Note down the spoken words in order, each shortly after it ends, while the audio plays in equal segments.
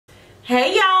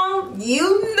Hey y'all, you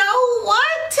know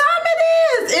what time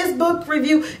it is. It's book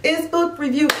review. It's book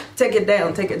review. Take it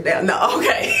down, take it down. No,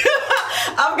 okay.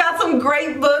 I've got some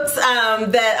great books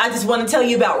that I just want to tell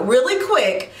you about really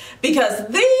quick because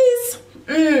these,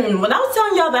 when I was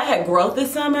telling y'all that I had growth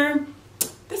this summer,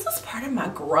 this was part of my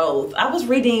growth. I was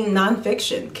reading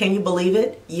nonfiction. Can you believe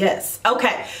it? Yes.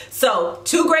 Okay, so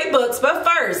 2 great books, but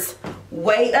first,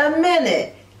 wait a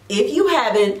minute. If you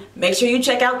haven't, make sure you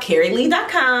check out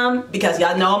carrielee.com because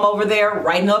y'all know I'm over there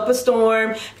writing up a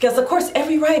storm because of course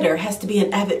every writer has to be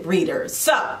an avid reader.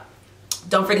 So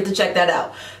don't forget to check that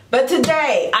out. But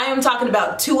today I am talking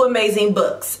about 2 amazing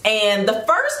books, and the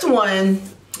first one,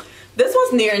 this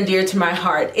one's near and dear to my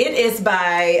heart. It is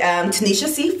by Tanisha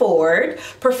C. Ford,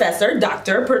 Professor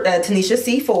Dr. Tanisha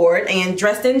C. Ford, and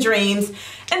Dressed in Dreams.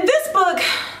 And this book,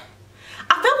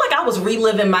 I felt like I was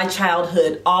reliving my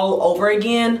childhood all over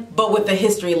again, but with a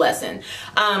history lesson.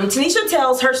 Tanisha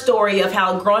tells her story of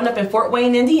how growing up in Fort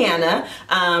Wayne, Indiana,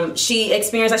 she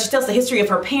experienced, like she tells the history of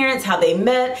her parents, how they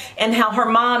met, and how her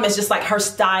mom is just like her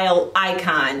style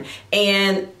icon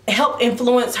and helped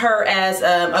influence her as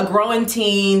a growing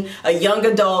teen, a young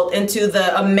adult, into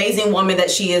the amazing woman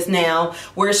that she is now,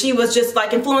 where she was just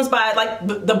like influenced by like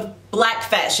the black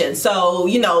fashion. So,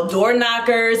 you know, door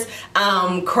knockers,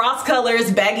 cross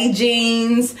colors, baggy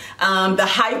jeans, the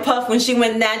high puff when she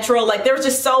went natural. Like there was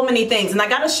just so many things. And I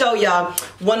got to show y'all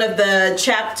one of the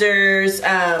chapters,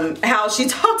 how she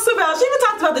talks about, she even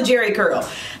talks about the Jerry curl.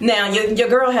 Now, your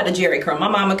girl had a Jerry curl. My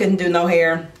mama couldn't do no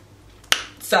hair.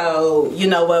 So, you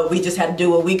know what, we just had to do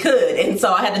what we could. And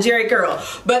so I had the Jerry curl.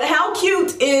 But how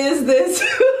cute is this?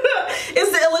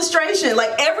 It's the illustration.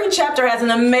 Like every chapter has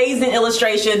an amazing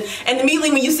illustration. And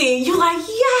immediately when you see it, you're like,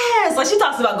 yes. Like she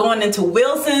talks about going into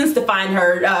Wilson's to find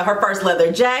her her first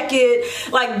leather jacket.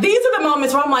 Like these are the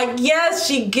moments where I'm like, yes,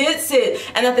 she gets it.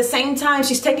 And at the same time,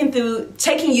 she's taking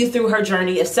you through her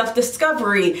journey of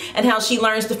self-discovery and how she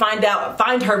learns to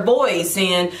find her voice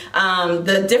and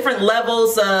the different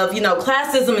levels of, you know,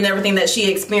 classism and everything that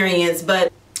she experienced.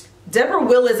 But Deborah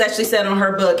Willis actually said on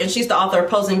her book, and she's the author of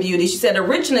Posing Beauty, she said, a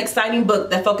rich and exciting book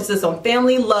that focuses on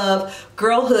family, love,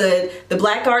 girlhood, the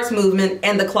Black arts movement,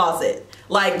 and the closet.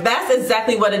 Like that's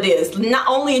exactly what it is. Not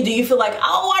only do you feel like,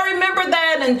 oh, I remember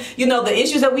that, and you know, the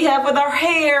issues that we have with our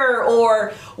hair or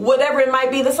whatever it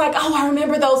might be, that's like, oh, I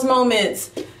remember those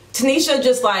moments. Tanisha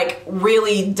just like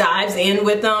really dives in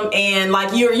with them, and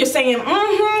like you're saying,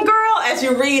 girl, as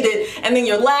you read it, and then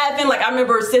you're laughing. Like I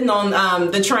remember sitting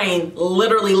on the train,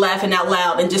 literally laughing out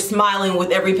loud and just smiling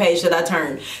with every page that I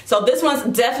turned. So this one's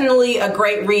definitely a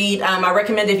great read. I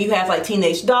recommend if you have like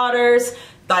teenage daughters,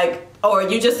 like, or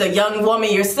you're just a young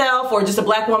woman yourself, or just a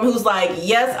black woman who's like,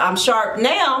 yes, I'm sharp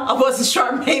now. I wasn't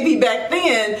sharp maybe back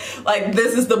then. Like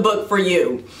this is the book for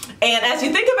you. And as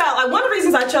you think about, like one of the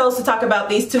reasons I chose to talk about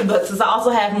these 2 books is I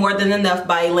also have More Than Enough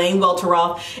by Elaine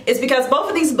Welteroth, is because both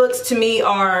of these books to me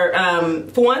are,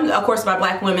 for one, of course, by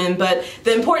black women, but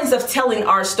the importance of telling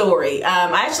our story.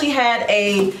 I actually had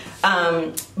a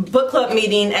book club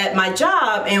meeting at my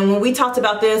job, and when we talked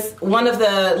about this, one of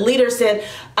the leaders said,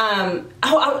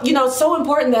 you know, it's so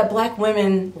important that black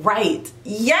women write.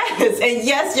 Yes, and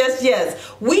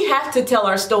yes. We have to tell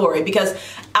our story, because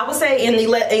I would say in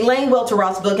Elaine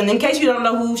Welteroth's book, and in case you don't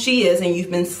know who she is and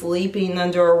you've been sleeping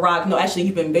under a rock, no, actually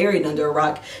you've been buried under a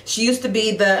rock. She used to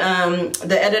be the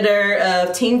editor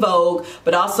of Teen Vogue,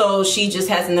 but also she just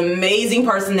has an amazing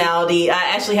personality.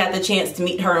 I actually had the chance to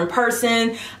meet her in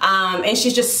person, and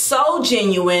she's just so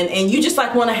genuine, and you just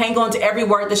like want to hang on to every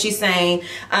word that she's saying.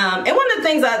 And one of the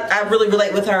things I really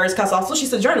relate with her is because also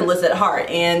she's a journalist at heart,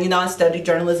 and you know, I studied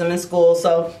journalism in school,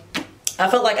 so I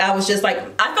felt like I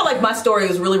felt like my story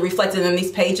was really reflected in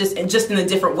these pages, and just in a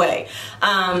different way.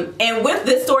 And with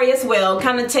this story as well,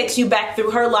 kind of takes you back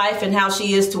through her life and how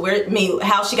she is to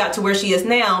how she got to where she is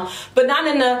now, but not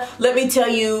in a let me tell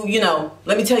you, you know,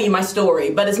 let me tell you my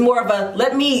story, but it's more of a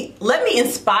let me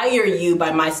inspire you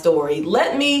by my story.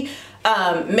 Let me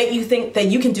make you think that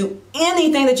you can do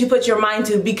anything that you put your mind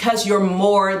to because you're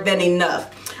more than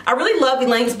enough. I really love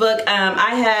Elaine's book.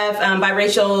 I have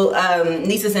biracial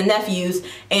nieces and nephews,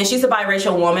 and she's a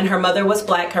biracial woman. Her mother was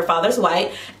black, her father's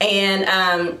white,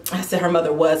 and I said her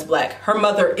mother was black. Her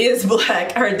mother is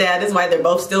black, her dad is white. They're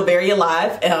both still very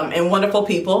alive and wonderful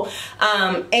people.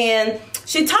 And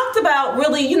she talked about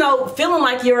really, you know, feeling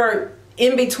like you're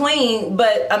in between,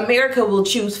 but America will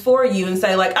choose for you and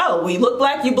say like, oh, well, you look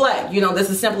black, you black. You know,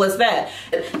 this is simple as that.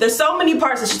 There's so many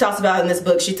parts that she talks about in this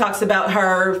book. She talks about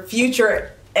her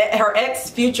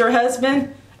ex-future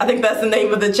husband. I think that's the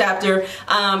name of the chapter.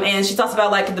 And she talks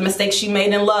about like the mistakes she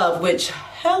made in love, which,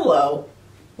 hello,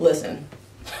 listen.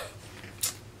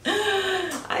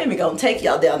 I ain't even gonna take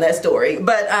y'all down that story.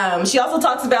 But she also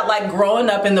talks about like growing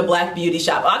up in the black beauty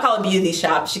shop. I call it beauty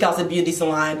shop. She calls it beauty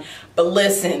salon. But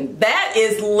listen, that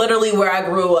is literally where I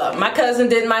grew up. My cousin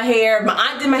did my hair. My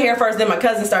aunt did my hair first, then my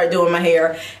cousin started doing my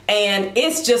hair. And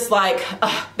it's just like,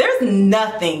 there's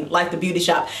nothing like the beauty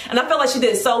shop. And I felt like she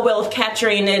did so well of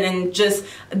capturing it, and just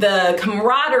the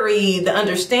camaraderie, the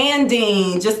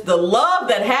understanding, just the love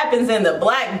that happens in the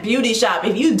black beauty shop.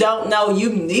 If you don't know, you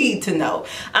need to know.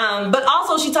 But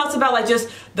also she talks about like just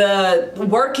the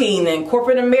working in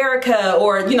corporate America,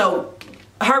 or, you know,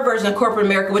 her version of corporate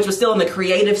America, which was still in the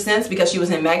creative sense because she was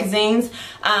in magazines.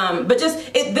 But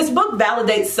just, this book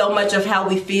validates so much of how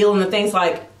we feel, and the things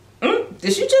like,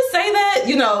 did you just say that?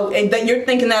 You know, and that you're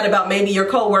thinking that about maybe your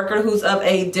coworker who's of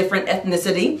a different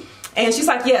ethnicity. And she's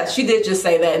like, yes, she did just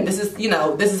say that. And this is, you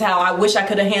know, this is how I wish I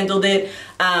could have handled it.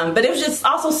 But it was just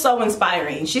also so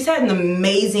inspiring. She's had an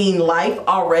amazing life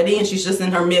already, and she's just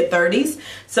in her mid-30s.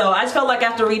 So I just felt like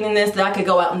after reading this that I could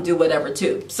go out and do whatever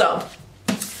too. So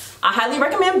I highly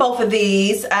recommend both of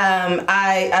these.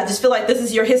 I just feel like this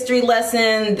is your history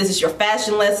lesson, this is your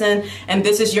fashion lesson, and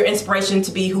this is your inspiration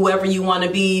to be whoever you want to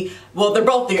be. Well, they're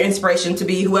both your inspiration to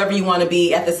be whoever you want to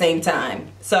be at the same time.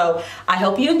 So I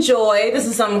hope you enjoy. This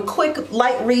is some quick,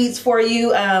 light reads for you,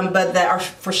 but that are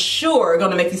for sure going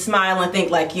to make you smile and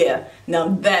think like, yeah, now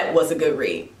that was a good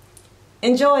read.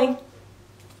 Enjoy.